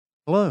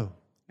Hello,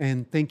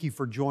 and thank you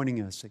for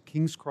joining us at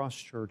King's Cross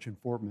Church in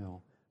Fort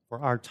Mill for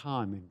our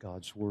time in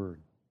God's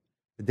Word.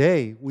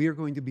 Today, we are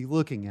going to be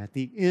looking at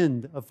the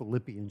end of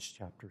Philippians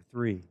chapter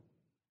 3.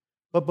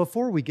 But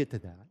before we get to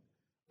that,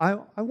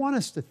 I want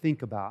us to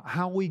think about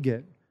how we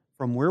get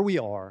from where we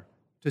are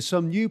to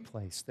some new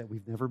place that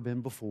we've never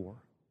been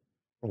before.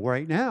 Well,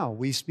 right now,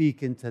 we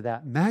speak into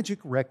that magic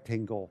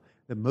rectangle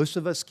that most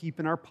of us keep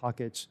in our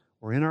pockets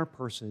or in our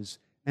purses,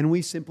 and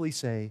we simply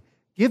say,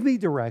 "Give me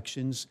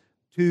directions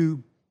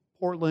to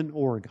Portland,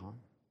 Oregon."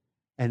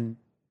 And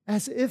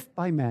as if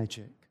by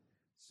magic,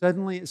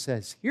 suddenly it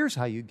says, here's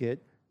how you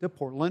get to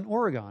Portland,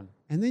 Oregon.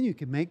 And then you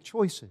can make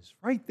choices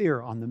right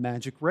there on the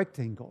magic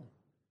rectangle.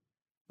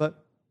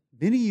 But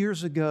many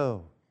years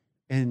ago,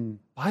 in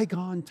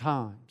bygone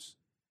times,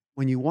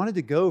 when you wanted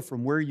to go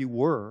from where you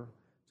were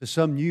to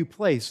some new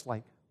place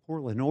like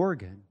Portland,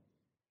 Oregon,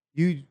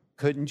 you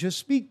couldn't just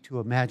speak to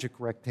a magic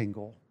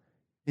rectangle.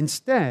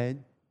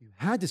 Instead, you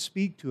had to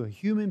speak to a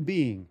human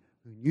being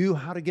who knew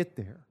how to get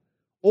there.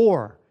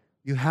 Or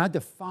you had to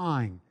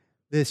find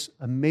this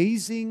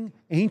amazing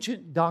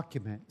ancient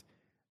document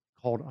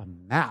called a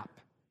map.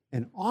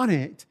 And on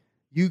it,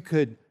 you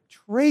could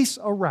trace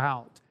a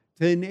route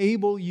to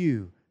enable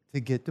you to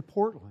get to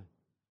Portland.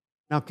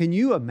 Now, can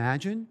you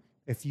imagine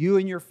if you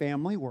and your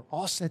family were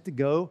all set to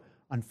go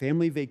on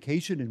family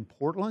vacation in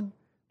Portland,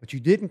 but you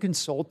didn't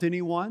consult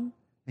anyone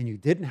and you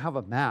didn't have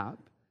a map,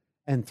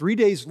 and 3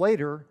 days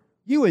later,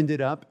 you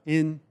ended up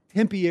in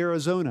Tempe,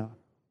 Arizona?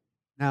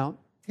 Now,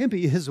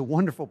 Tempe is a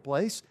wonderful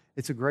place.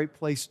 It's a great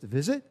place to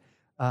visit.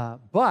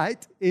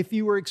 But if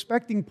you were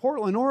expecting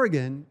Portland,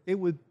 Oregon, it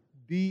would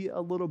be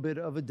a little bit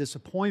of a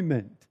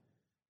disappointment.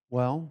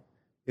 Well,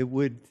 it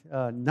would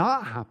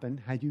not happen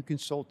had you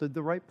consulted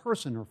the right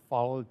person or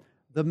followed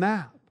the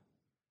map.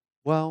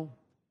 Well,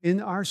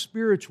 in our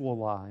spiritual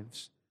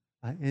lives,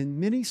 in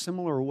many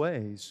similar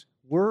ways,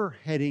 we're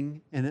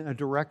heading in a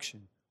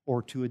direction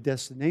or to a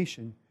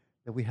destination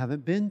that we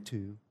haven't been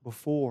to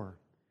before.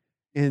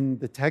 In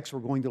the text we're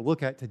going to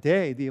look at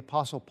today, the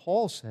Apostle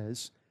Paul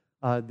says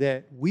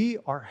that we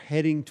are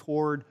heading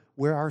toward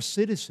where our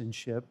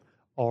citizenship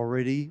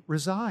already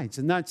resides,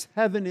 and that's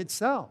heaven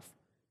itself.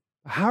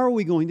 How are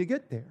we going to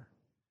get there?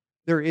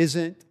 There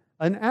isn't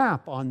an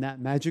app on that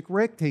magic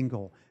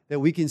rectangle that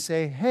we can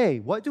say,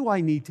 hey, what do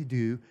I need to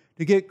do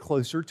to get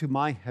closer to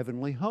my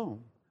heavenly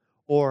home?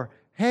 Or,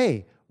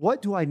 hey,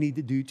 what do I need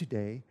to do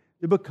today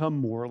to become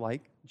more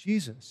like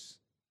Jesus?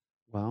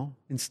 Well,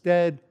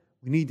 instead,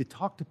 we need to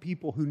talk to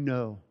people who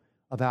know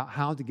about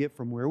how to get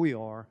from where we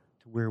are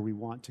to where we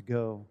want to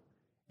go.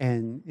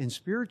 And in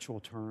spiritual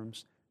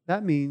terms,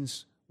 that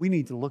means we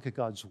need to look at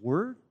God's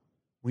Word,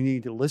 we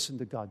need to listen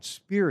to God's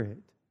Spirit,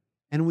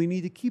 and we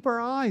need to keep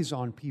our eyes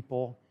on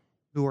people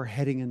who are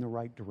heading in the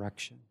right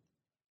direction.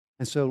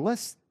 And so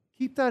let's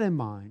keep that in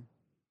mind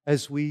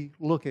as we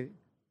look at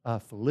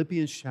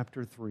Philippians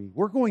chapter 3.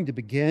 We're going to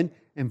begin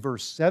in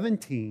verse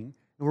 17,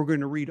 and we're going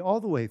to read all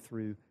the way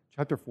through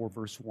chapter 4,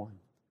 verse 1.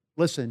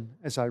 Listen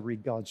as I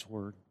read God's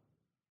Word.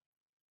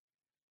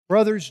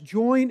 Brothers,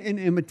 join in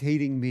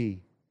imitating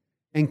me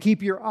and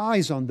keep your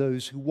eyes on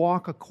those who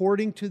walk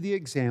according to the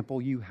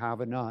example you have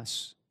in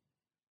us.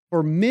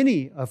 For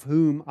many of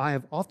whom I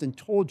have often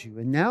told you,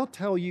 and now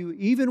tell you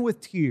even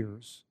with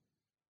tears,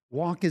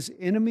 walk as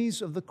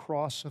enemies of the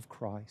cross of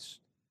Christ.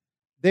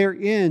 Their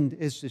end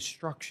is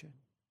destruction.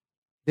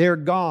 Their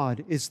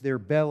God is their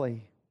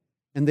belly,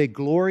 and they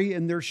glory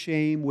in their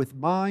shame with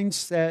minds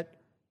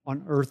set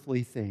on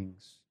earthly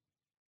things.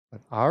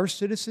 But our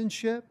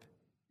citizenship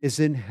is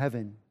in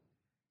heaven,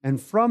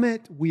 and from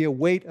it we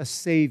await a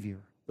Savior,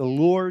 the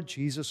Lord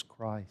Jesus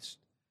Christ,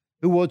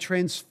 who will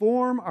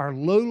transform our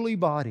lowly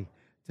body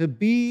to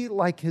be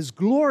like His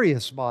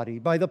glorious body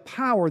by the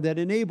power that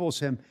enables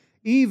Him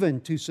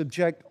even to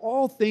subject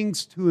all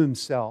things to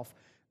Himself.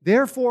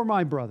 Therefore,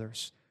 my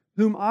brothers,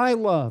 whom I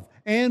love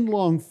and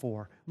long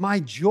for, my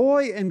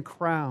joy and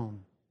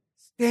crown,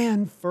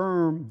 stand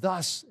firm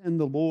thus in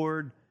the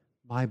Lord,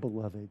 my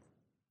beloved.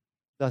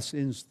 Thus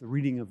ends the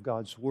reading of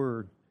God's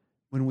Word.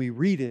 When we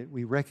read it,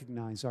 we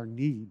recognize our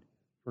need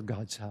for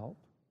God's help.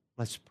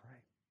 Let's pray.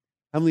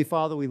 Heavenly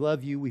Father, we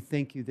love you. We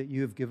thank you that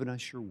you have given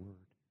us your Word.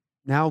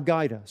 Now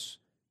guide us.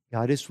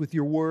 Guide us with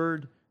your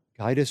Word.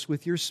 Guide us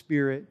with your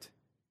Spirit.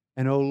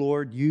 And, oh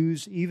Lord,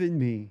 use even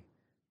me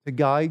to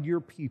guide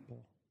your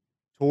people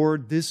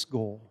toward this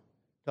goal,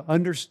 to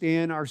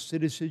understand our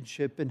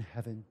citizenship in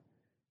heaven,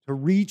 to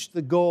reach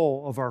the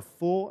goal of our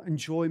full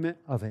enjoyment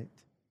of it,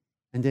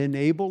 and to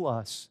enable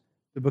us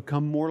to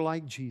become more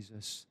like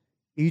Jesus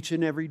each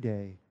and every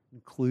day,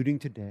 including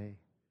today.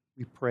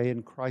 We pray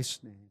in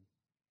Christ's name.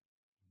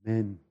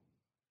 Amen.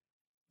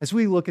 As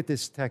we look at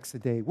this text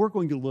today, we're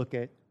going to look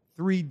at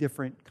three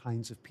different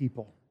kinds of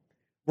people.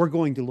 We're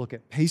going to look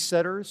at pace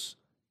setters,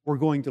 we're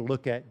going to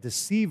look at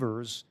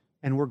deceivers,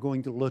 and we're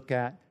going to look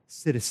at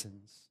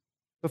citizens.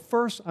 But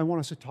first, I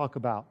want us to talk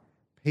about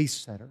pace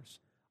setters.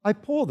 I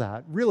pull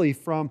that really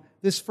from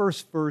this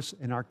first verse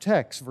in our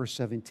text, verse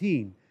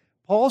 17.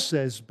 Paul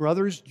says,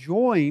 brothers,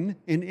 join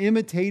in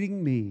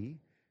imitating me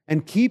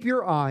and keep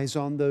your eyes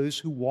on those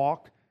who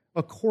walk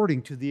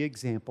according to the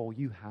example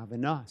you have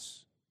in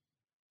us.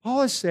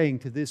 Paul is saying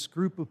to this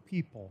group of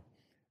people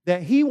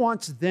that he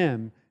wants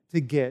them to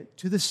get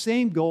to the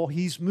same goal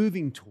he's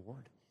moving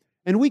toward.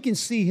 And we can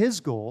see his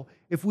goal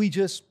if we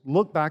just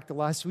look back to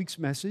last week's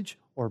message,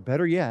 or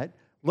better yet,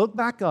 look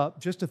back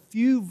up just a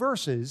few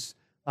verses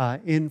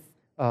in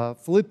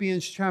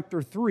Philippians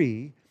chapter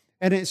 3.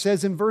 And it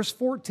says in verse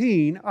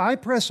 14, I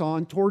press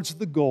on towards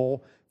the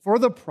goal for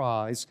the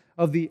prize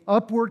of the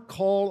upward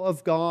call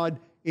of God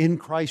in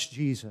Christ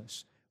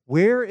Jesus.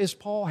 Where is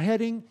Paul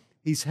heading?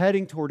 He's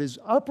heading toward his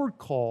upward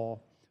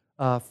call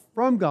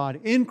from God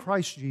in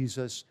Christ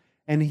Jesus,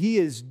 and he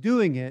is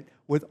doing it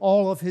with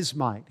all of his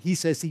might. He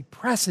says he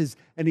presses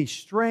and he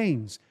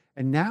strains,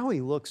 and now he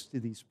looks to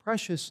these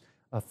precious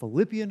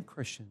Philippian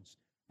Christians,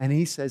 and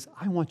he says,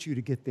 I want you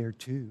to get there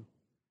too.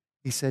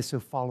 He says, so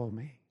follow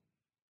me.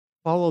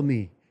 Follow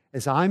me.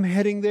 As I'm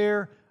heading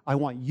there, I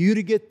want you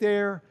to get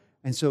there,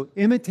 and so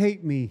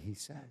imitate me, he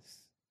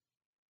says.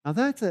 Now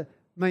that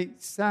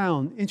might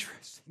sound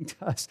interesting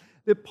to us,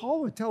 that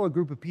Paul would tell a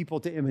group of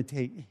people to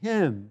imitate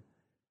him.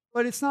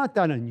 But it's not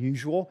that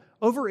unusual.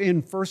 Over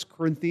in 1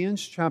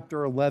 Corinthians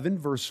chapter 11,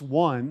 verse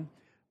 1,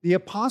 the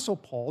Apostle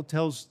Paul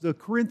tells the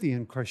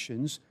Corinthian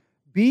Christians,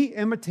 be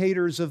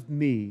imitators of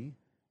me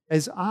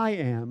as I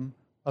am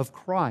of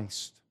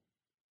Christ.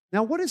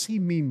 Now, what does he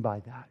mean by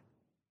that?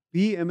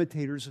 Be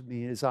imitators of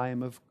me as I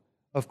am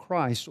of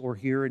Christ. Or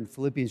here in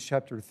Philippians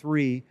chapter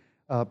 3,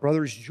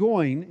 brothers,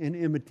 join in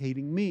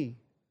imitating me.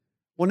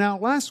 Well, now,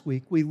 last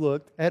week we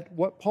looked at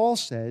what Paul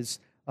says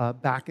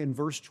back in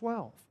verse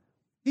 12.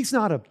 He's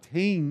not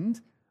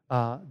obtained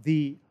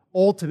the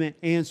ultimate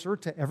answer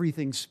to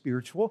everything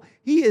spiritual.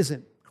 He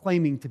isn't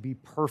claiming to be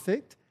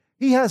perfect.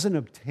 He hasn't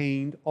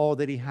obtained all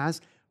that he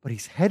has, but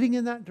he's heading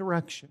in that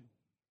direction.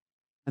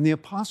 And the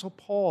Apostle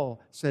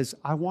Paul says,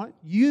 I want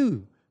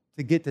you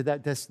to get to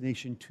that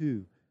destination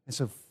too. And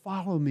so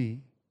follow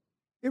me.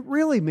 It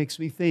really makes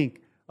me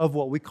think of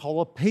what we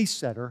call a pace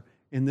setter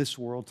in this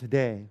world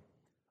today.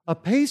 A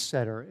pace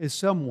setter is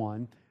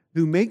someone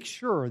who makes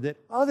sure that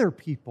other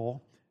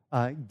people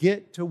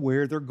get to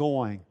where they're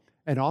going,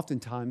 and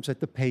oftentimes at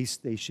the pace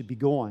they should be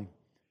going.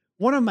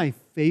 One of my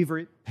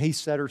favorite pace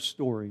setter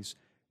stories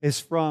is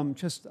from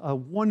just a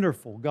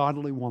wonderful,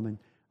 godly woman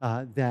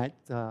that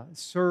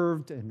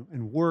served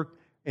and worked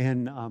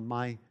in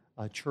my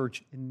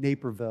church in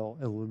Naperville,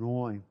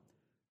 Illinois.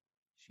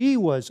 She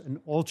was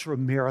an ultra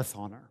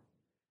marathoner.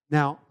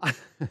 Now,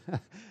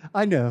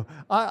 I know,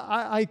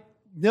 I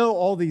know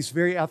all these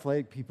very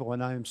athletic people,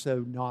 and I am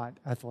so not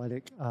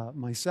athletic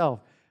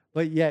myself.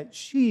 But yet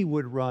she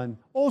would run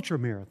ultra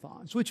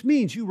marathons, which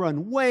means you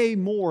run way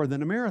more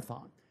than a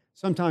marathon,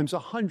 sometimes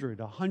 100,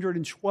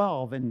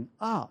 112 and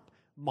up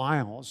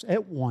miles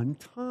at one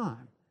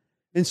time.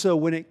 And so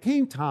when it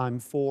came time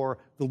for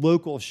the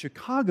local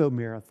Chicago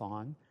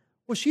Marathon,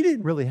 well, she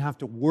didn't really have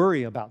to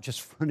worry about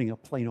just running a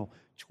plain old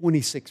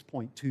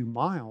 26.2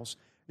 miles.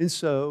 And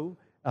so,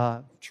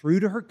 true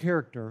to her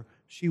character,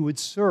 she would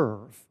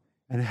serve.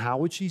 And how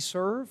would she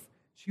serve?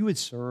 She would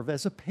serve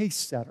as a pace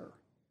setter.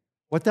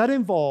 What that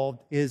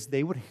involved is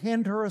they would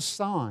hand her a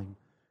sign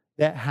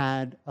that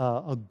had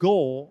a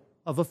goal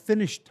of a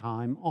finish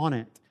time on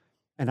it.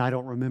 And I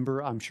don't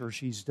remember, I'm sure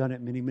she's done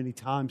it many, many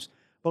times.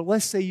 But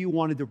let's say you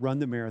wanted to run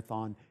the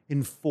marathon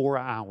in 4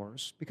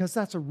 hours, because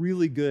that's a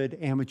really good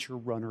amateur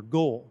runner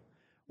goal.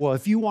 Well,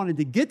 if you wanted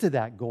to get to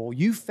that goal,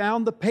 you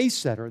found the pace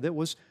setter that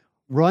was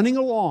running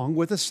along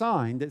with a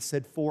sign that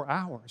said 4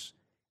 hours.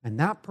 And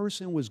that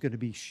person was going to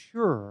be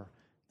sure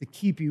to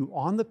keep you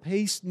on the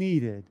pace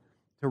needed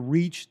to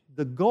reach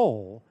the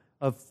goal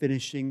of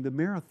finishing the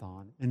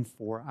marathon in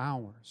 4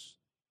 hours.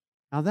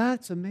 Now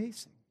that's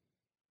amazing.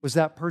 Was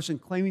that person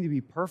claiming to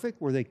be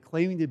perfect? Were they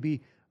claiming to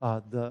be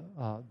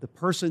the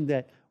person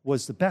that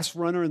was the best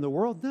runner in the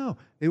world? No,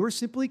 they were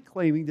simply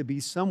claiming to be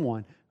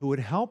someone who would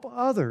help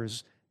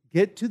others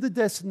get to the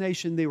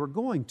destination they were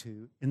going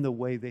to in the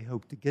way they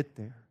hoped to get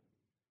there.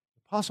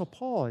 Apostle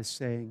Paul is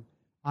saying,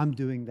 I'm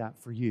doing that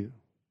for you.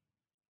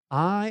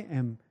 I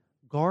am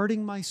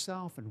guarding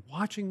myself and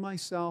watching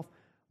myself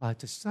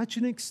to such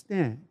an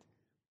extent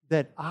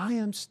that I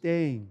am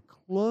staying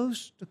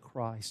close to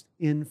Christ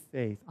in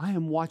faith. I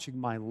am watching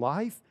my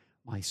life,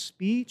 my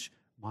speech,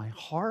 my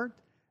heart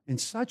in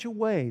such a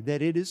way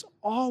that it is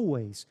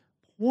always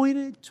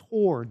pointed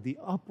toward the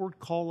upward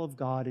call of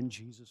God in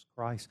Jesus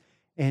Christ.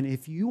 And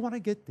if you want to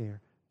get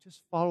there,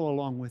 just follow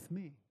along with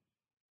me.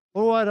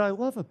 But what I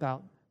love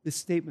about this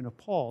statement of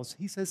Paul's,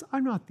 he says,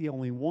 I'm not the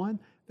only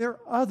one. There are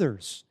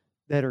others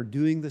that are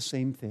doing the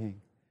same thing.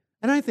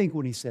 And I think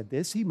when he said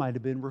this, he might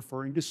have been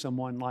referring to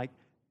someone like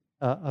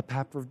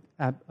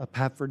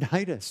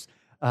Epaphroditus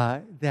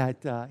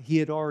that he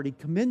had already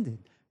commended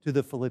to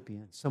the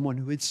Philippians, someone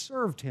who had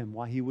served him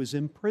while he was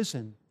in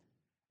prison.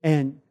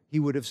 And he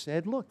would have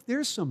said, look,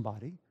 there's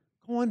somebody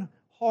going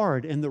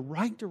hard in the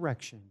right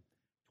direction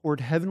toward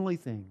heavenly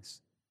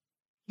things.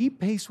 Keep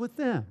pace with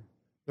them.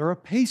 They're a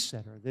pace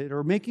setter that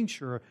are making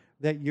sure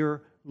that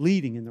you're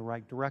leading in the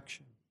right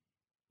direction.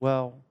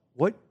 Well,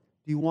 what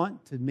do you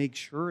want to make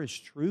sure is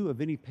true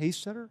of any pace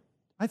setter?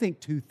 I think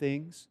two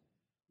things.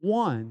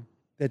 One,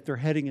 that they're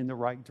heading in the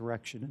right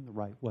direction in the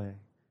right way.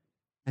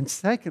 And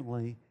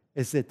secondly,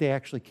 is that they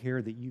actually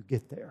care that you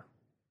get there.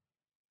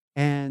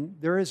 And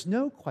there is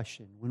no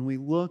question when we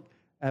look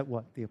at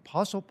what the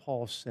Apostle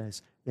Paul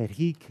says that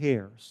he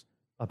cares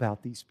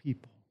about these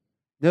people.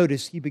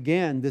 Notice he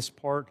began this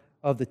part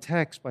of the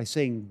text by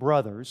saying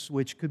brothers,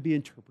 which could be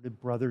interpreted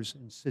brothers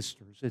and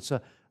sisters. It's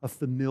a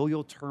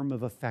familial term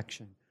of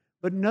affection.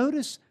 But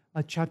notice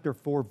chapter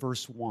 4,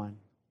 verse 1.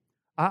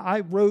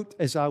 I wrote,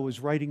 as I was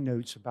writing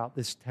notes about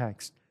this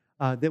text,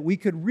 that we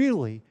could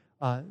really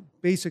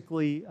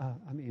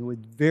it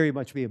would very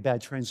much be a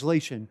bad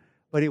translation,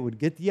 but it would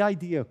get the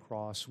idea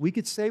across. We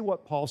could say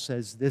what Paul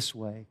says this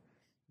way: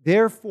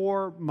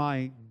 therefore,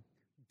 my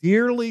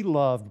dearly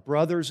loved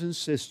brothers and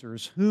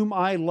sisters, whom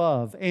I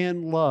love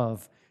and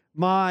love,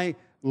 my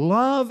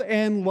love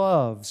and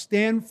love,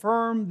 stand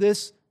firm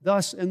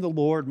thus in the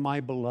Lord, my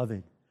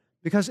beloved.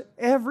 Because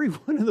every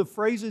one of the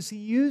phrases he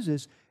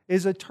uses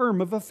is a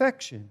term of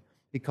affection.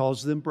 He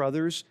calls them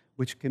brothers,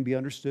 which can be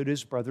understood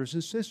as brothers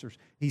and sisters.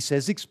 He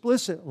says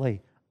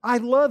explicitly, I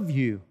love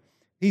you.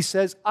 He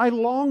says, I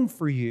long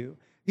for you.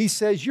 He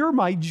says, you're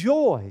my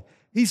joy.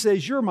 He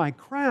says, you're my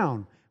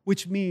crown,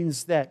 which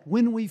means that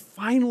when we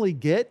finally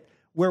get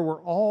where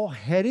we're all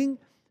heading,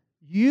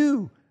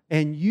 you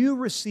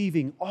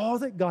receiving all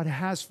that God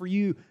has for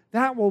you,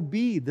 that will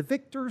be the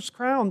victor's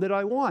crown that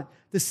I want,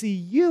 to see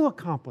you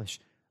accomplish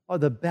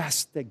the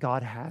best that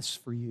God has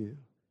for you.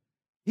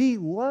 He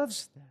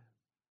loves them.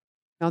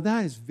 Now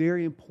that is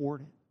very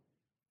important.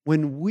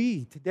 When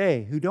we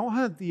today, who don't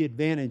have the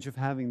advantage of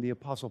having the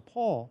Apostle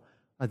Paul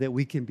that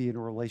we can be in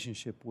a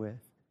relationship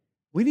with,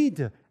 we need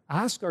to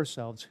ask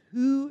ourselves,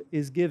 who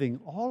is giving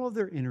all of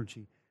their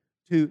energy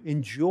to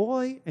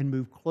enjoy and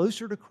move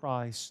closer to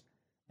Christ,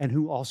 and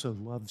who also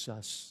loves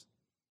us?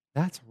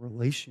 That's a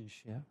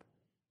relationship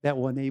that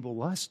will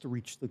enable us to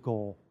reach the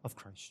goal of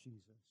Christ Jesus.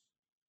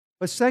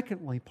 But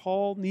secondly,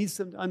 Paul needs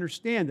them to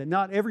understand that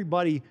not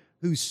everybody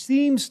who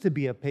seems to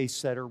be a pace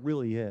setter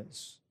really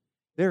is.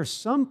 There are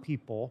some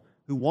people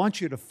who want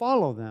you to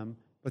follow them,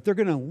 but they're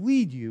going to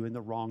lead you in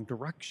the wrong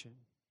direction.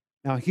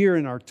 Now, here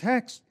in our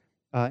text,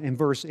 in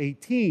verse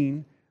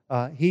 18,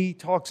 he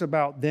talks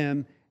about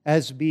them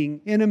as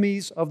being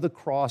enemies of the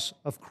cross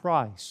of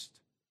Christ.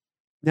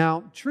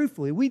 Now,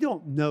 truthfully, we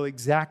don't know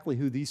exactly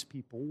who these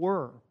people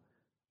were.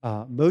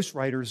 Most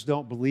writers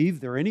don't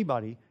believe they're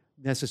anybody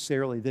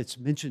necessarily that's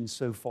mentioned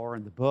so far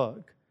in the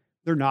book.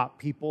 They're not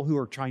people who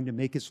are trying to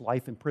make his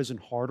life in prison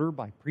harder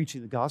by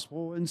preaching the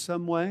gospel in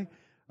some way.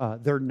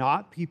 They're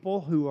not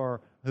people who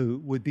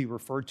would be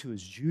referred to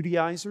as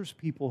Judaizers,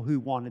 people who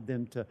wanted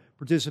them to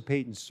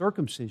participate in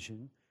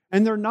circumcision.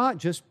 And they're not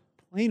just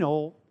plain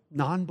old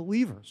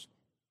non-believers.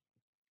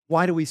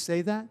 Why do we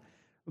say that?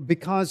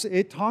 Because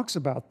it talks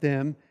about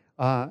them,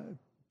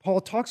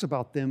 Paul talks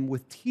about them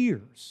with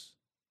tears.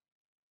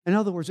 In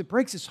other words, it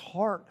breaks his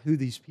heart who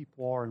these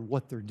people are and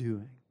what they're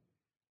doing.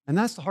 And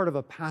that's the heart of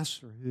a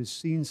pastor who has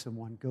seen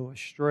someone go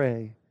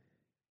astray.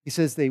 He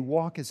says they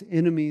walk as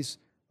enemies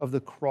of the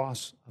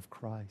cross of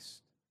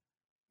Christ.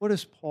 What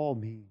does Paul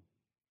mean?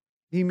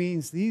 He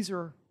means these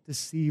are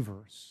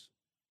deceivers,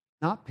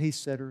 not pace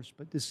setters,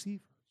 but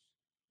deceivers.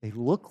 They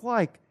look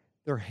like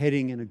they're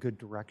heading in a good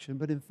direction,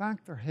 but in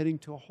fact, they're heading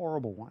to a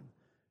horrible one.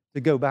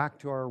 To go back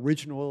to our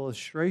original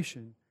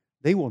illustration,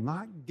 they will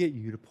not get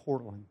you to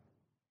Portland.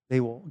 They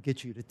will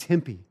get you to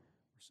Tempe,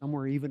 or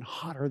somewhere even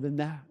hotter than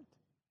that.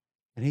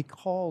 And he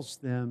calls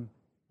them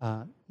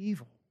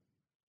evil.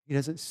 He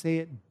doesn't say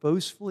it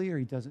boastfully, or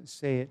he doesn't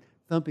say it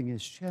thumping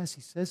his chest.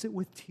 He says it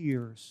with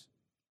tears,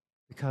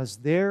 because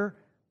their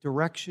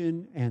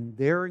direction and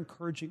their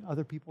encouraging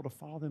other people to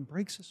follow them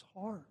breaks his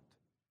heart.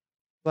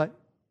 But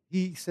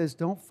he says,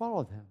 don't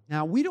follow them.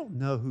 Now, we don't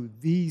know who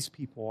these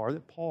people are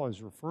that Paul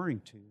is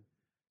referring to,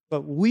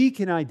 but we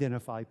can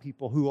identify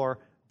people who are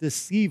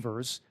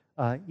deceivers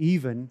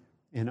even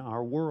in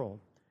our world.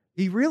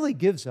 He really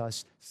gives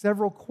us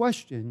several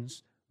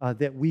questions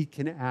that we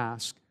can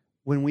ask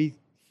when we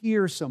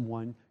hear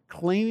someone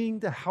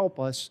claiming to help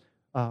us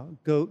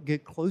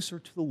get closer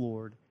to the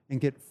Lord and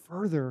get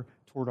further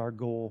toward our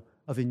goal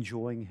of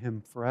enjoying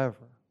Him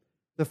forever.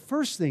 The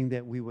first thing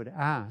that we would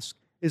ask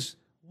is,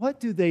 what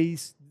do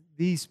these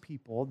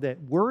people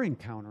that we're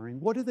encountering,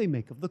 what do they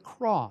make of the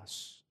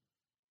cross?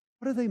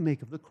 What do they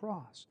make of the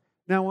cross?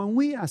 Now, when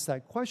we ask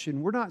that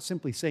question, we're not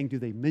simply saying, do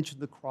they mention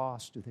the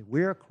cross? Do they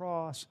wear a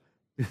cross?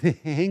 Do they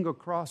hang a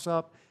cross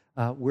up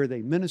where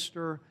they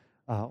minister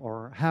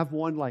or have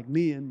one like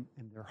me in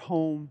their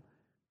home?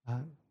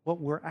 What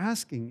we're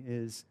asking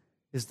is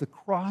the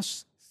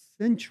cross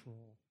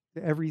central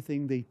to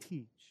everything they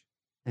teach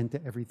and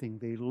to everything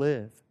they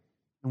live?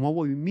 And what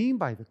we mean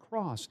by the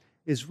cross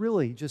is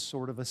really just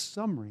sort of a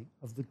summary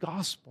of the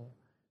gospel.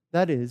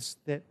 That is,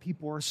 that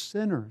people are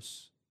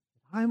sinners.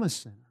 I'm a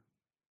sinner.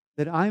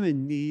 That I'm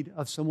in need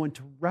of someone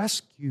to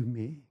rescue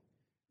me.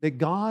 That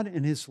God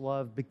in His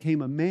love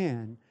became a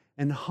man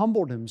and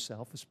humbled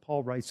Himself, as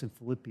Paul writes in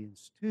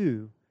Philippians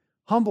 2,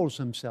 humbles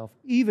himself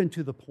even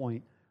to the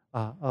point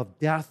of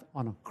death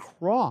on a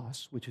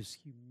cross, which is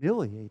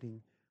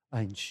humiliating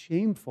and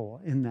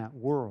shameful in that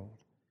world,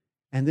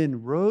 and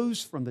then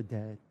rose from the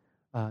dead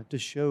to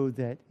show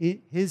that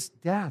his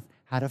death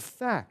had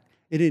effect.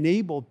 It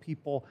enabled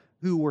people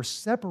who were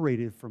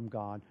separated from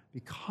God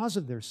because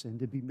of their sin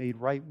to be made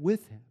right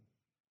with him.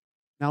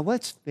 Now,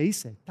 let's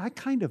face it, that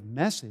kind of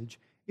message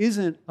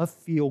isn't a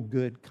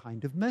feel-good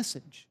kind of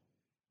message.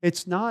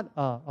 It's not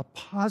a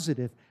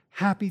positive,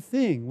 happy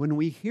thing. When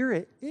we hear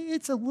it,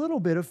 it's a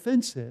little bit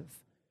offensive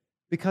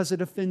because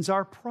it offends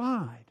our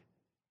pride.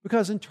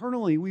 Because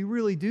internally, we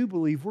really do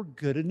believe we're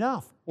good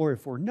enough. Or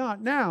if we're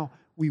not now,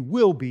 we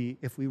will be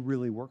if we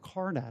really work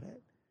hard at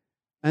it.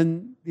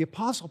 And the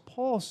Apostle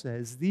Paul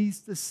says these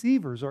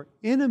deceivers are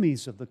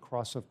enemies of the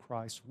cross of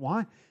Christ.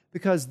 Why?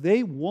 Because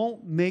they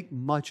won't make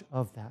much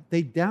of that.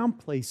 They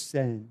downplay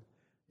sin.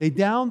 They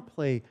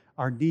downplay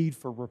our need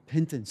for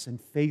repentance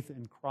and faith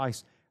in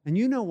Christ. And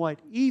you know what?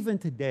 Even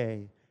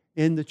today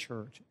in the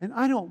church, and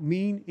I don't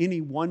mean any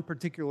one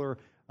particular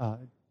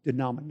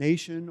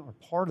denomination or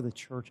part of the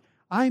church,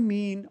 I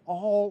mean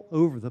all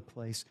over the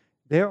place,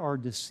 there are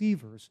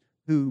deceivers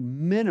who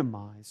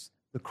minimize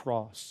the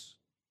cross.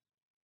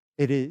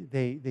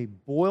 They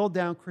boil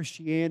down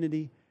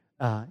Christianity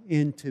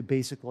into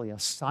basically a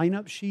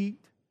sign-up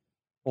sheet,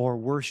 or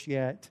worse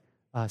yet,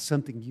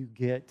 something you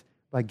get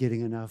by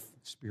getting enough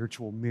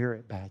spiritual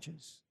merit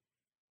badges.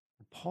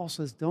 And Paul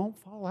says, don't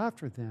follow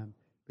after them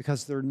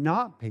because they're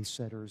not pace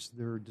setters,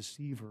 they're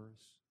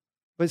deceivers.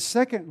 But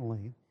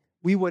secondly,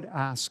 we would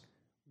ask,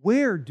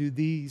 where do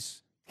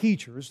these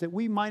teachers that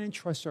we might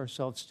entrust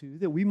ourselves to,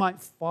 that we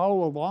might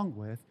follow along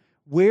with,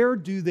 where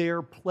do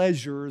their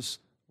pleasures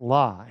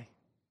lie?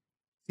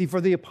 See,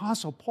 for the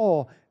Apostle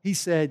Paul, he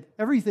said,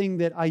 everything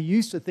that I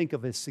used to think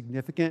of as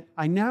significant,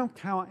 I now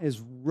count as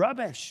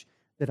rubbish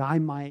that I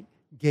might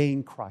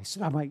gain Christ,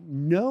 that I might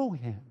know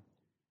him.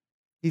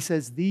 He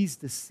says these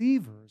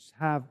deceivers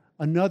have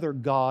another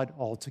God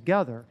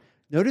altogether.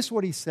 Notice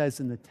what he says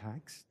in the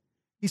text.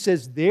 He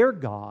says their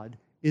God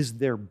is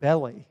their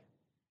belly.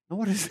 Now,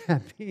 what does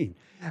that mean?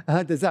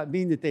 Does that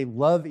mean that they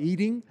love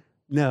eating?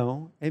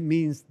 No, it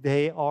means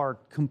they are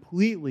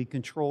completely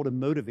controlled and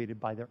motivated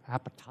by their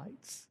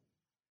appetites.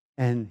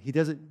 And he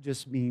doesn't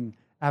just mean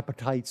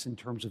appetites in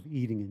terms of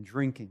eating and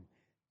drinking.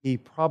 He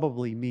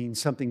probably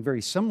means something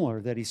very similar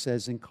that he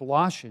says in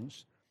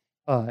Colossians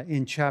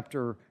in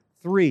chapter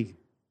 3,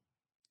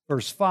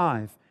 verse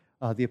 5.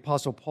 The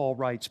Apostle Paul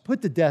writes,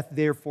 "Put to death,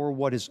 therefore,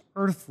 what is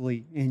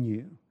earthly in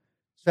you,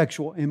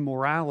 sexual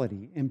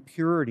immorality,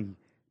 impurity,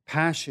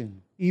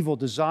 passion, evil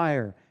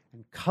desire,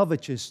 and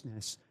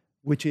covetousness,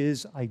 which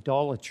is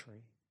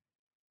idolatry."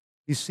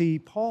 You see,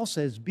 Paul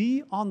says,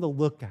 be on the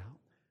lookout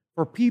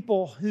for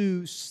people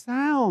who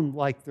sound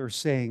like they're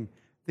saying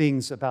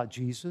things about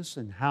Jesus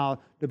and how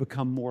to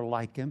become more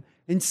like him,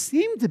 and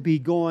seem to be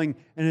going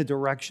in a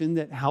direction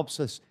that helps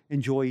us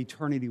enjoy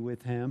eternity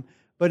with him.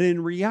 But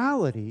in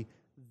reality,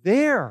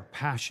 their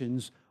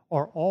passions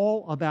are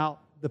all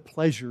about the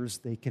pleasures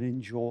they can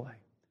enjoy.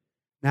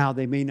 Now,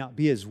 they may not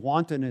be as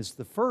wanton as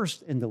the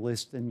first in the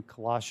list in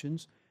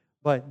Colossians,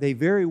 but they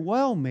very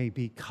well may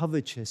be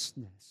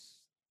covetousness.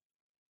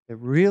 That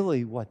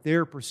really what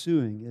they're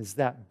pursuing is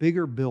that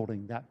bigger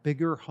building, that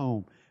bigger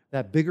home,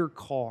 that bigger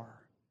car.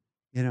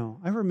 You know,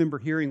 I remember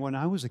hearing when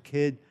I was a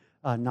kid,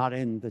 not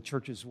in the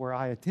churches where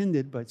I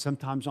attended, but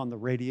sometimes on the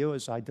radio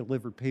as I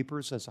delivered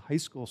papers as a high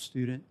school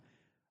student,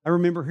 I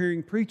remember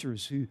hearing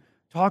preachers who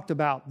talked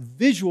about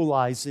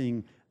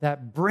visualizing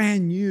that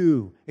brand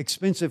new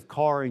expensive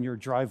car in your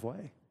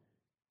driveway.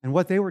 And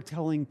what they were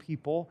telling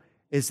people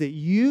is that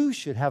you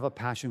should have a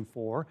passion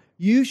for,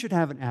 you should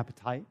have an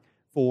appetite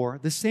for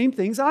the same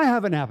things I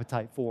have an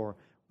appetite for,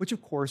 which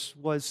of course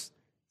was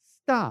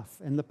stuff.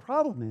 And the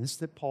problem is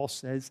that Paul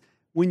says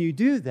when you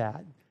do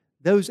that,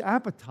 those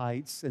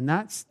appetites and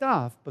that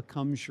stuff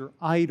becomes your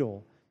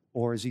idol,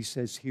 or as he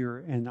says here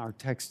in our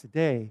text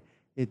today,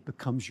 it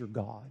becomes your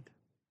God.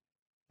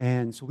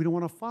 And so we don't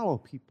want to follow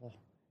people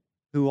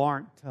who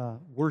aren't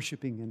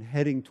worshiping and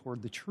heading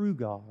toward the true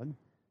God,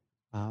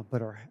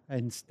 but are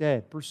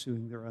instead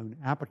pursuing their own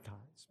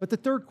appetites. But the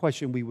third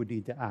question we would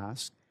need to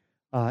ask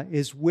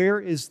is, where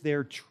is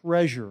their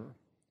treasure?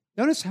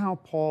 Notice how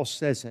Paul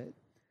says it.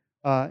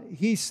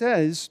 He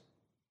says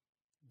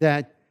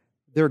that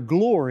their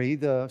glory,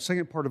 the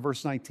second part of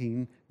verse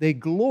 19, they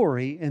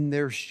glory in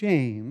their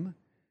shame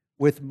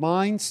with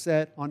mind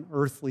set on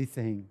earthly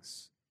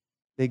things.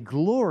 They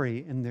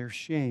glory in their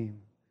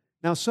shame.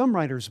 Now, some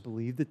writers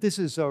believe that this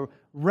is a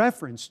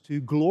reference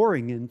to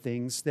glorying in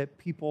things that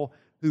people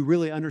who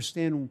really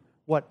understand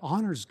what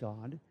honors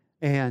God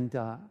and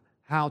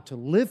how to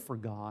live for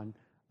God,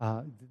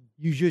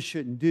 you just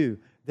shouldn't do.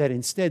 That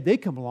instead they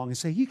come along and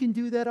say, you can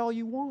do that all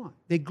you want.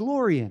 They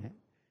glory in it.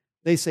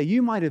 They say,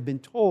 you might have been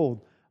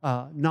told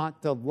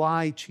not to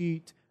lie,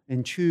 cheat,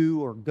 and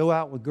chew, or go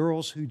out with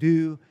girls who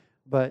do,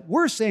 but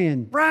we're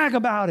saying, brag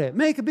about it,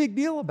 make a big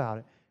deal about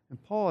it. And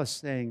Paul is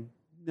saying,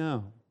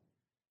 no.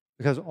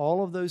 Because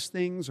all of those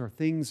things are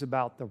things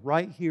about the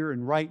right here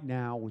and right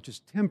now, which is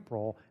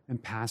temporal and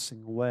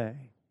passing away.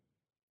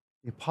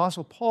 The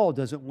Apostle Paul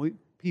doesn't want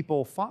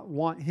people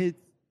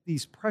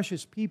these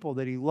precious people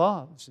that he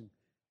loves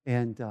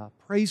and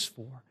prays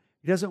for.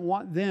 He doesn't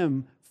want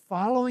them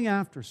following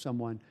after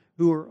someone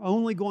who are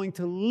only going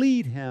to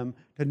lead him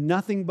to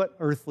nothing but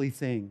earthly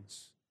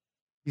things.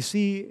 You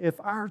see, if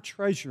our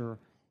treasure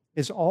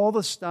is all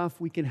the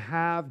stuff we can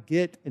have,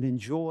 get, and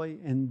enjoy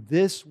in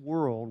this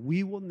world,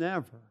 we will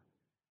never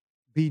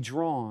be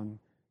drawn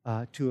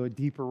to a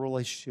deeper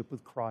relationship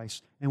with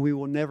Christ, and we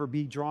will never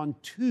be drawn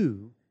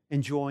to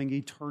enjoying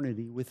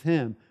eternity with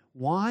Him.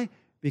 Why?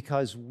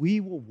 Because we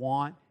will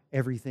want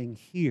everything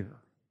here,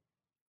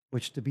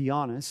 which, to be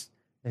honest,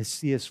 as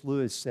C.S.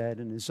 Lewis said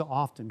and is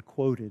often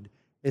quoted,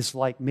 is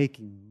like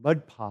making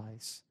mud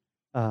pies,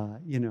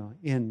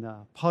 in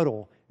a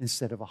puddle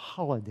instead of a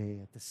holiday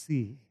at the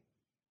sea.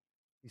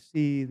 You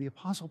see, the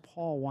Apostle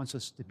Paul wants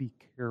us to be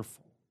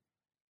careful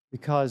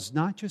because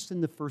not just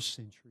in the first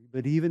century,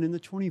 but even in the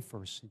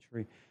 21st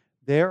century,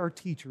 there are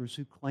teachers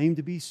who claim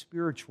to be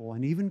spiritual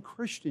and even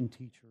Christian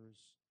teachers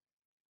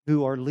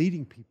who are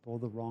leading people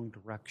the wrong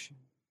direction.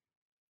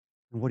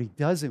 And what he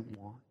doesn't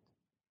want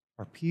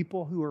are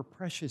people who are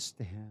precious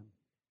to him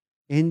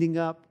ending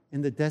up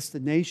in the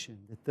destination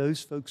that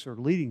those folks are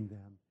leading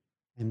them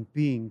and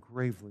being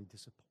gravely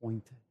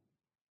disappointed.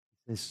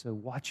 He says, so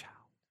watch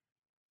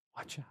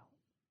out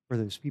for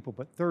those people.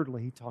 But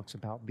thirdly, he talks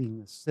about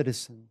being a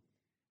citizen.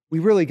 We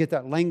really get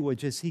that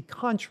language as he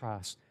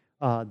contrasts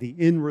the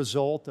end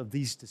result of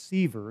these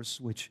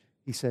deceivers, which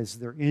he says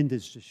their end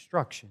is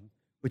destruction,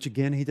 which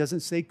again, he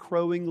doesn't say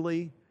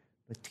crowingly,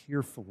 but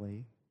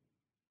tearfully.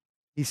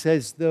 He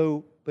says,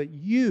 but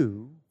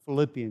you,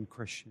 Philippian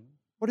Christian,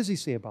 what does he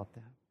say about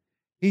that?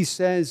 He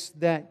says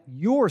that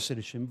your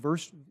citizenship,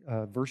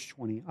 verse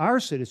 20,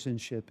 our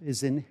citizenship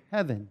is in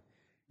heaven,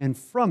 and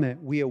from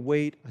it we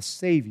await a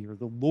Savior,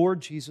 the Lord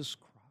Jesus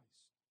Christ.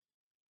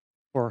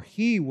 For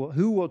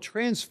who will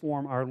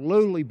transform our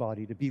lowly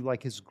body to be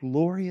like His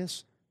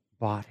glorious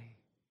body.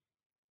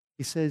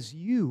 He says,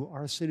 you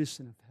are a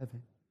citizen of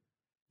heaven.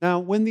 Now,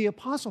 when the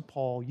Apostle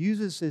Paul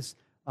uses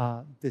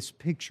this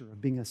picture of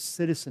being a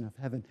citizen of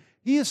heaven,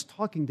 he is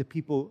talking to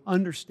people who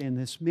understand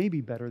this maybe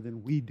better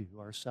than we do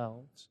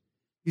ourselves.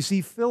 You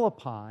see,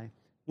 Philippi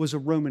was a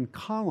Roman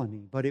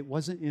colony, but it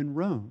wasn't in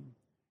Rome.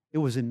 It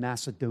was in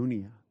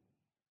Macedonia.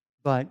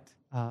 But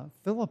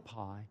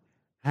Philippi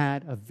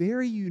had a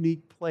very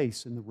unique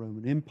place in the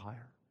Roman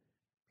Empire.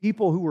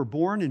 People who were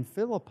born in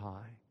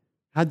Philippi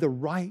had the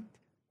right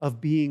of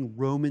being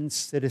Roman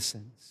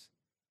citizens.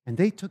 And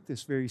they took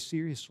this very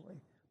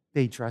seriously.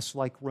 They dressed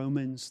like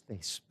Romans. They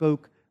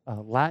spoke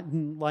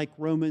Latin like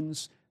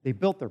Romans. They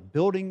built their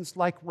buildings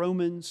like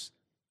Romans.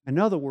 In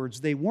other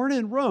words, they weren't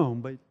in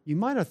Rome, but you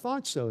might have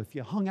thought so if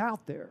you hung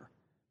out there.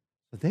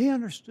 But they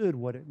understood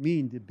what it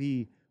meant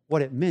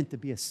to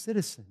be a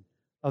citizen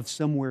of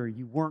somewhere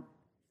you weren't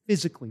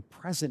physically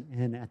present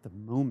in at the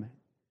moment.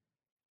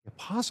 The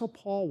Apostle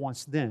Paul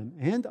wants them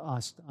and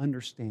us to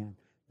understand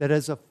that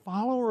as a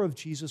follower of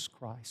Jesus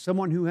Christ,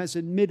 someone who has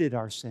admitted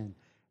our sin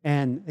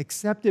and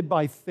accepted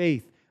by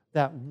faith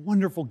that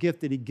wonderful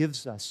gift that He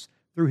gives us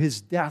through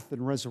His death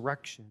and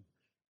resurrection,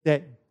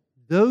 that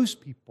those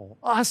people,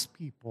 us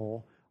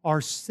people, are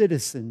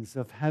citizens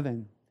of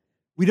heaven.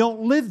 We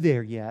don't live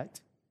there yet,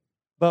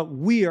 but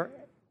we are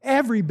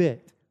every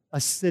bit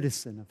a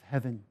citizen of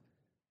heaven.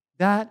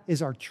 That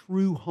is our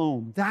true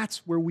home.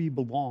 That's where we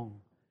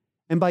belong.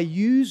 And by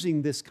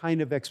using this kind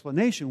of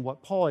explanation,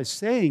 what Paul is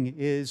saying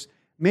is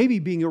maybe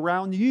being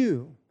around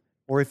you,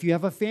 or if you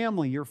have a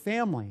family, your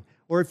family,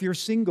 or if you're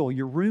single,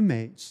 your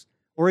roommates,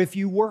 or if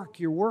you work,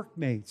 your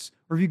workmates,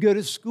 or if you go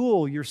to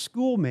school, your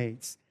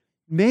schoolmates.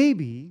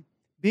 Maybe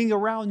being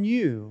around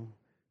you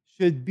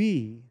should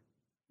be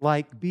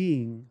like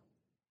being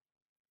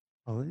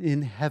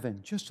in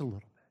heaven just a little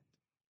bit.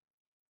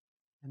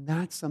 And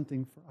that's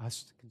something for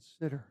us to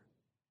consider.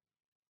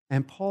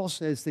 And Paul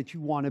says that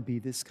you want to be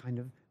this kind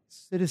of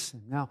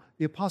citizen. Now,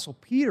 the Apostle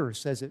Peter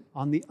says it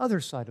on the other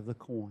side of the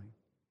coin.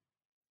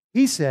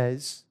 He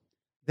says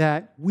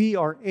that we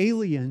are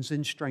aliens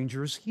and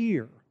strangers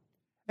here.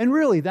 And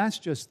really, that's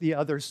just the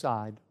other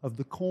side of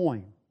the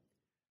coin.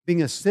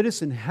 Being a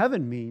citizen in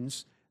heaven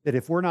means that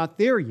if we're not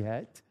there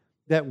yet,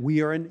 that we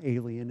are an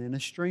alien and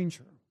a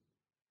stranger.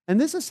 And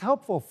this is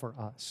helpful for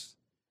us.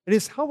 It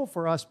is helpful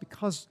for us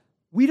because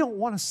we don't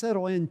want to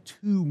settle in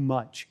too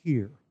much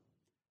here.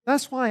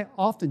 That's why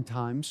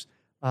oftentimes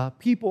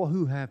people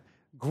who have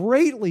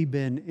greatly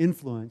been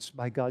influenced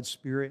by God's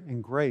Spirit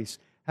and grace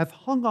have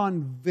hung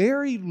on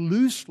very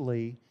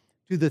loosely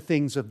to the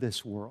things of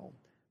this world.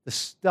 The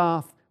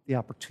stuff, the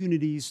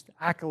opportunities, the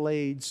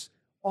accolades,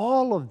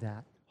 all of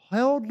that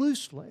held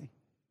loosely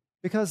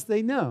because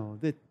they know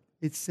that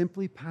it's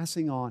simply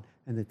passing on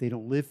and that they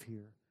don't live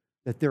here,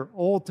 that their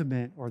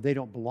ultimate, or they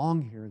don't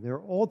belong here,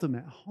 their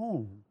ultimate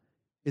home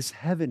is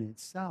heaven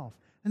itself.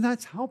 And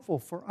that's helpful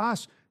for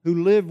us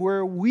who live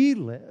where we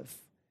live.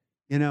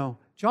 You know,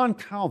 John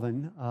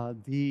Calvin,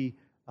 the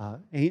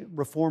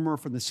reformer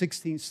from the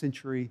 16th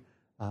century,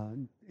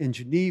 in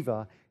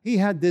Geneva, he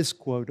had this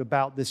quote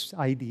about this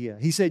idea.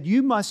 He said,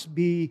 "You must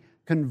be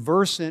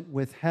conversant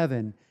with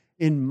heaven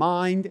in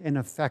mind and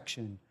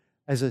affection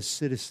as a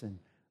citizen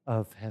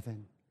of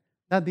heaven."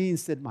 That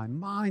means that my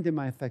mind and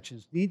my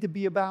affections need to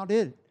be about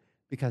it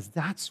because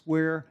that's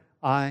where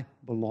I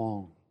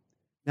belong.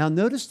 Now,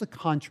 notice the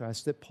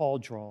contrast that Paul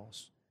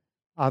draws.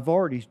 I've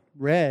already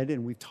read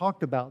and we've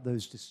talked about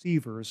those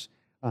deceivers,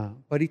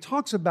 but he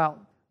talks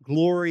about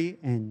glory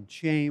and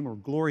shame or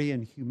glory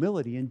and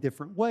humility in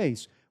different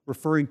ways,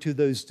 referring to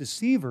those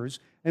deceivers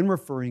and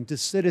referring to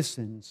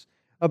citizens.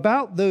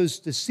 About those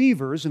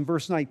deceivers, in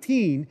verse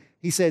 19,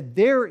 he said,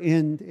 "Their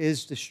end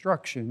is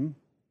destruction.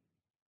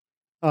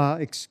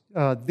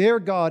 Their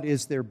God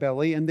is their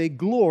belly, and they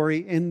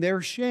glory in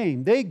their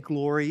shame." They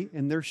glory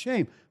in their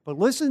shame. But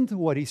listen to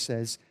what he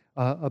says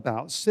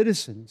about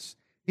citizens.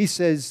 He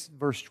says,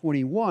 verse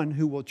 21,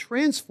 "Who will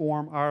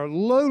transform our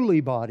lowly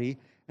body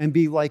and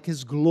be like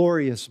his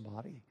glorious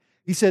body."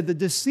 He said the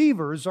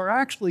deceivers are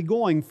actually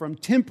going from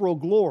temporal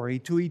glory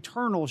to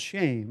eternal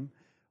shame,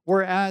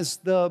 whereas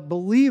the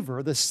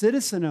believer, the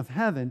citizen of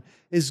heaven,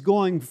 is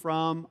going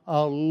from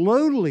a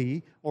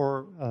lowly,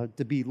 or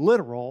to be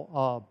literal,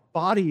 a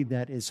body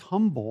that is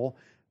humble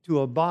to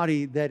a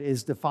body that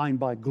is defined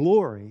by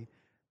glory.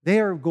 They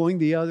are going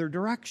the other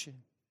direction.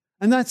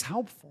 And that's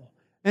helpful.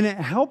 And it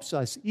helps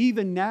us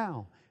even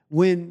now.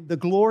 When the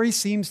glory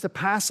seems to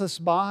pass us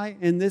by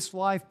in this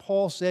life,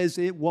 Paul says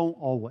it won't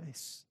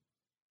always.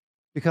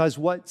 Because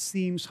what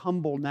seems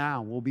humble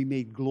now will be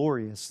made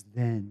glorious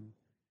then.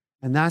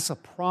 And that's a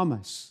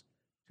promise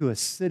to a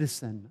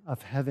citizen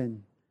of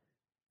heaven.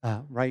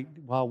 Right?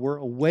 While we're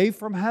away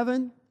from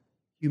heaven,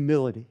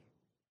 humility.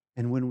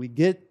 And when we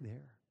get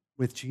there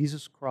with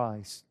Jesus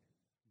Christ,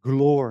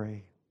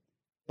 glory.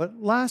 But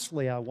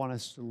lastly, I want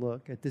us to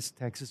look at this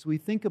text as we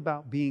think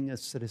about being a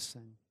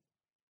citizen.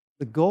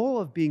 The goal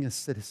of being a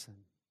citizen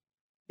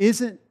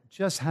isn't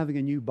just having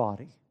a new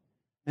body.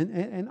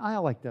 And I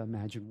like to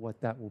imagine what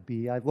that will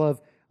be. I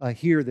love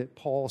here that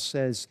Paul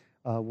says,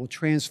 we'll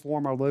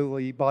transform our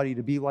lowly body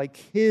to be like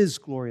his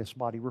glorious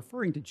body,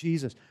 referring to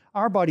Jesus.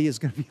 Our body is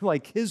going to be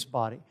like his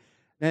body.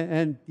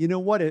 And you know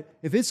what?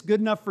 If it's good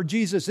enough for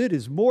Jesus, it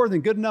is more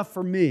than good enough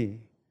for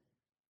me.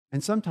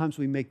 And sometimes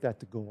we make that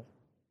the goal.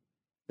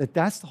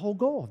 That's the whole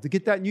goal, to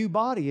get that new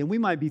body. And we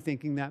might be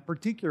thinking that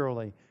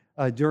particularly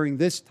during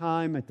this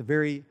time at the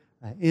very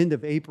end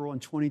of April in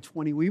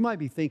 2020. We might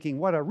be thinking,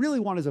 what I really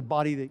want is a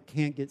body that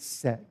can't get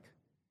sick,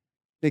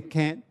 that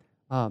can't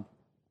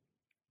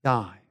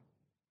die.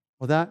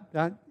 Well,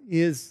 that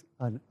is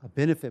a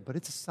benefit, but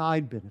it's a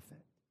side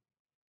benefit.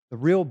 The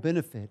real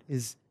benefit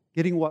is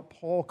getting what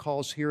Paul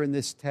calls here in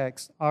this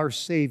text, our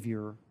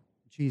Savior,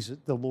 Jesus,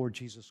 the Lord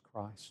Jesus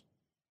Christ.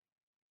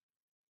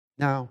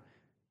 Now,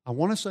 I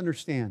want us to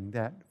understand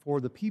that for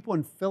the people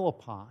in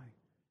Philippi,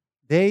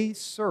 they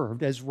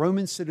served as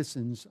Roman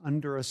citizens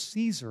under a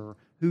Caesar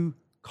who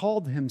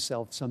called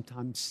himself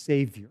sometimes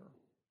Savior.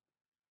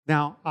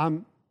 Now,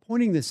 I'm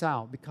pointing this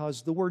out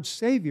because the word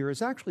Savior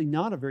is actually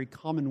not a very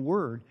common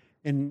word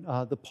in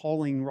the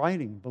Pauline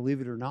writing,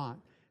 believe it or not.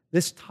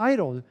 This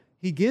title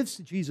he gives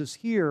to Jesus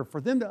here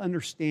for them to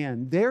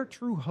understand their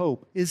true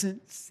hope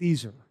isn't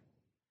Caesar.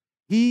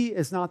 He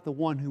is not the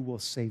one who will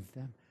save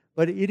them,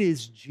 but it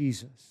is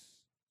Jesus.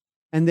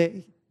 And that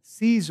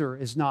Caesar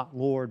is not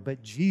Lord,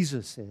 but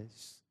Jesus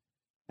is.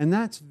 And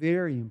that's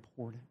very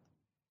important.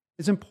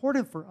 It's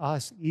important for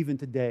us even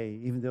today,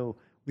 even though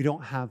we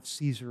don't have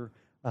Caesar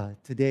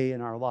today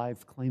in our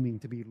life claiming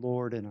to be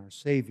Lord and our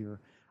Savior.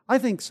 I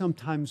think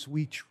sometimes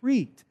we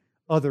treat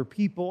other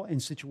people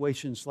and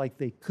situations like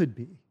they could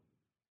be.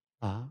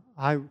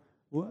 I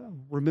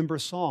remember a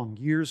song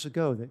years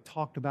ago that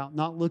talked about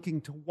not looking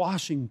to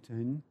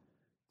Washington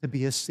to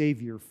be a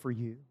Savior for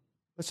you.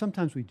 But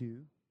sometimes we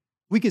do.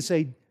 We could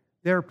say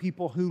there are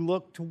people who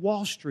look to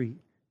Wall Street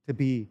to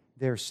be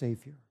their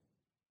Savior.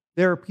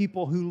 There are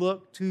people who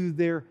look to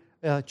their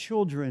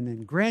children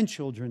and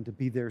grandchildren to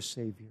be their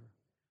Savior.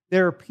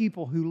 There are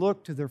people who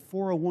look to their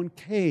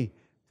 401k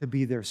to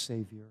be their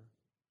Savior.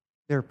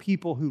 There are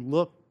people who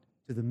look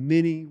to the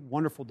many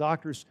wonderful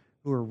doctors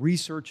who are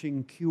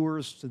researching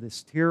cures to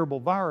this terrible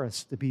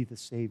virus to be the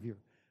Savior.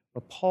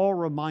 But Paul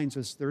reminds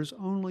us there's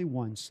only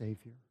one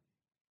Savior.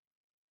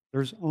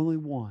 There's only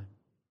one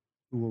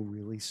who will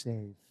really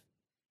save.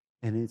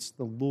 And it's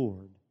the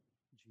Lord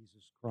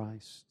Jesus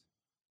Christ.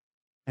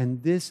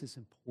 And this is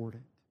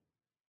important.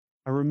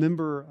 I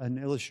remember an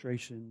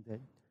illustration that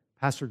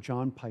Pastor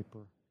John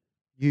Piper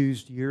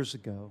used years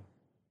ago.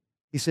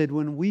 He said,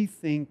 when we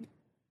think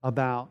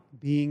about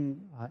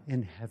being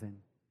in heaven,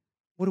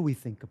 what do we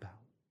think about?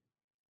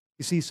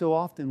 You see, so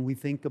often we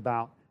think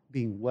about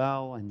being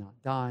well and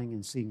not dying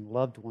and seeing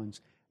loved ones.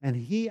 And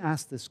he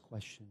asked this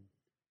question,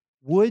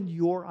 would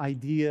your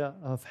idea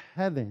of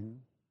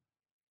heaven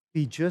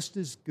be just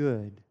as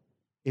good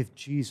if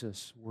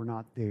Jesus were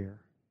not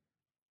there?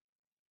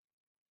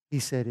 He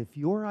said, if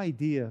your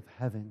idea of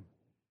heaven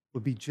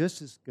would be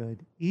just as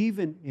good,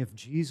 even if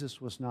Jesus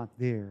was not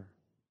there,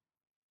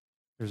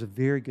 there's a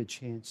very good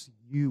chance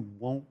you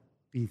won't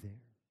be there.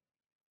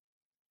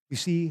 You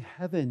see,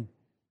 heaven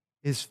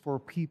is for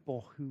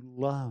people who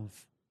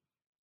love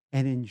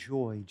and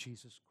enjoy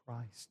Jesus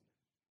Christ.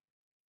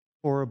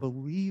 For a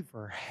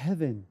believer,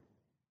 heaven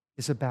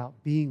is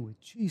about being with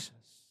Jesus.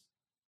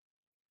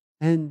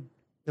 And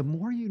the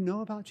more you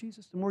know about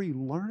Jesus, the more you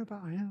learn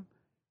about him,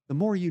 the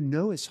more you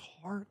know his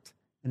heart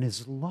and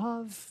his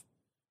love,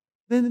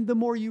 then the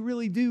more you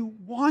really do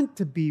want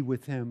to be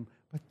with him.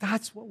 But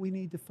that's what we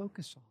need to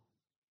focus on.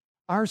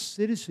 Our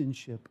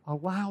citizenship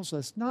allows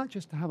us not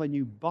just to have a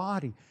new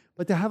body,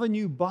 but to have a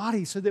new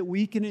body so that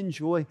we can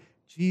enjoy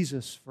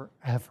Jesus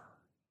forever.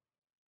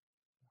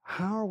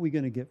 How are we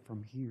going to get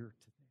from here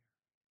to there?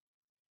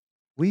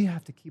 We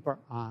have to keep our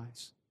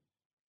eyes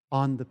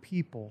on the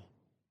people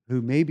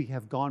who maybe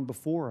have gone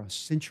before us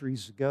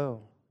centuries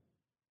ago.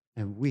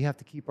 And we have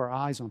to keep our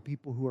eyes on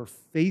people who are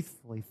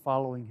faithfully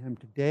following him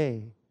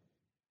today.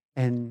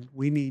 And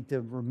we need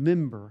to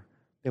remember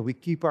that we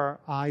keep our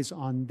eyes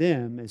on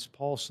them, as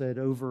Paul said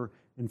over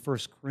in 1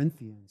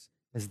 Corinthians,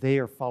 as they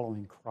are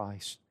following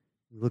Christ.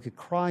 We look at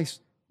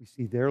Christ, we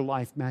see their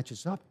life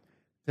matches up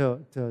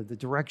to the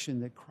direction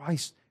that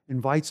Christ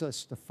invites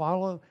us to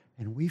follow,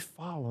 and we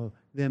follow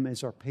them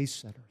as our pace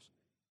setters,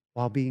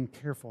 while being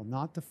careful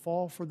not to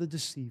fall for the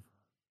deceiver,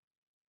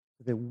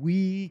 so that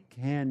we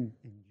can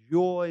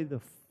enjoy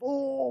the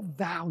full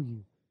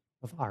value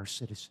of our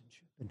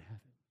citizenship in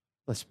heaven.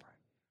 Let's pray.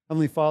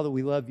 Heavenly Father,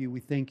 we love you.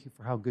 We thank you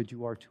for how good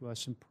you are to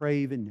us, and pray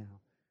even now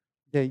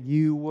that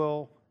you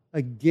will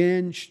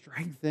again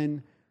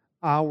strengthen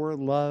our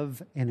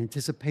love and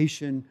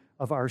anticipation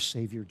of our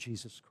Savior,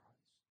 Jesus Christ.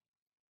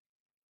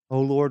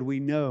 Oh Lord, we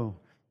know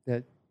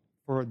that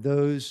for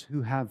those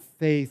who have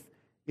faith,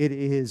 it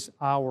is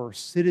our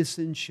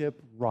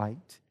citizenship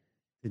right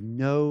to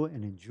know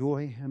and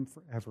enjoy him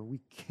forever.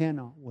 We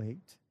cannot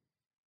wait.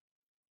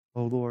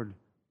 Oh Lord,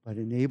 but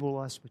enable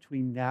us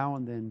between now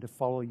and then to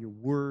follow your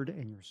word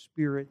and your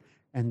spirit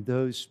and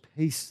those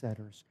pace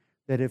setters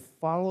that have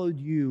followed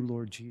you,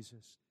 Lord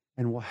Jesus,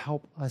 and will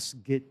help us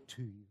get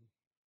to you.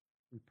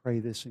 We pray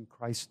this in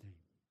Christ's name.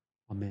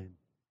 Amen.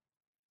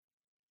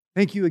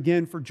 Thank you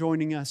again for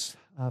joining us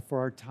for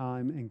our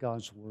time in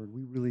God's Word.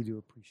 We really do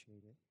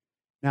appreciate it.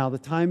 Now, the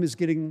time is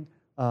getting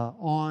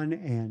on,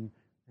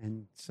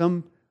 and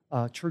some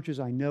churches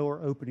I know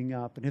are opening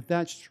up. And if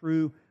that's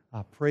true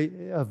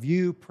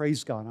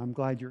praise God. I'm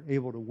glad you're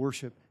able to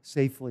worship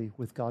safely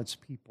with God's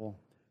people.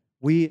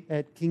 We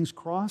at King's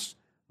Cross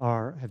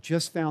have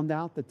just found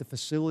out that the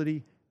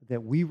facility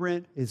that we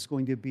rent is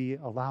going to be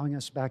allowing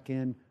us back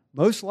in,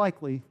 most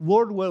likely,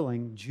 Lord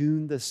willing,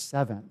 June the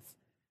 7th.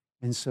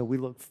 And so we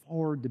look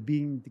forward to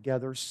being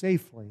together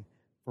safely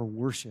for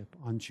worship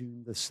on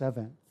June the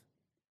 7th.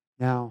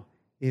 Now,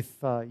 if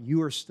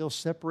you are still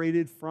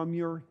separated from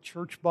your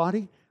church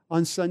body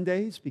on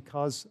Sundays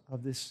because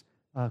of this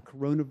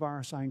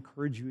coronavirus, I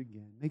encourage you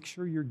again, make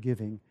sure you're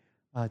giving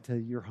to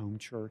your home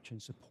church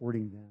and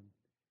supporting them.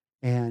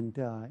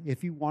 And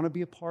if you want to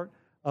be a part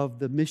of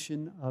the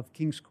mission of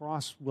King's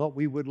Cross, well,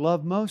 we would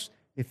love most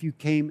if you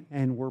came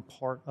and were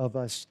part of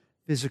us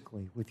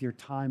physically with your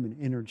time and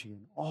energy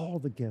and all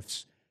the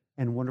gifts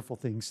and wonderful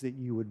things that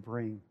you would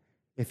bring.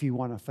 If you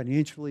want to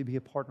financially be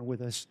a partner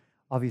with us,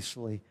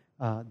 obviously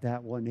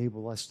that will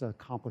enable us to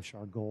accomplish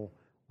our goal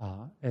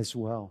as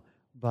well.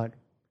 But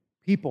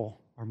people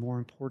are more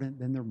important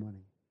than their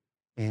money.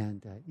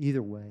 And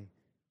either way,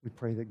 we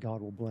pray that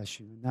God will bless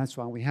you. And that's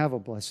why we have a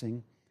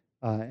blessing.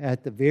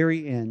 At the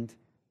very end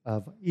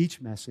of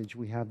each message,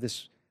 we have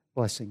this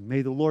blessing.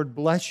 May the Lord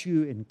bless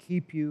you and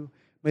keep you.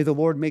 May the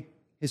Lord make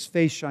his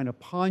face shine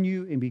upon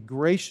you and be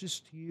gracious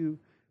to you.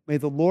 May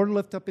the Lord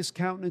lift up his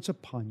countenance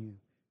upon you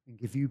and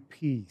give you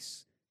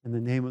peace. In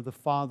the name of the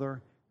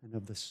Father, and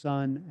of the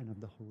Son, and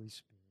of the Holy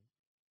Spirit.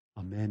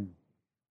 Amen.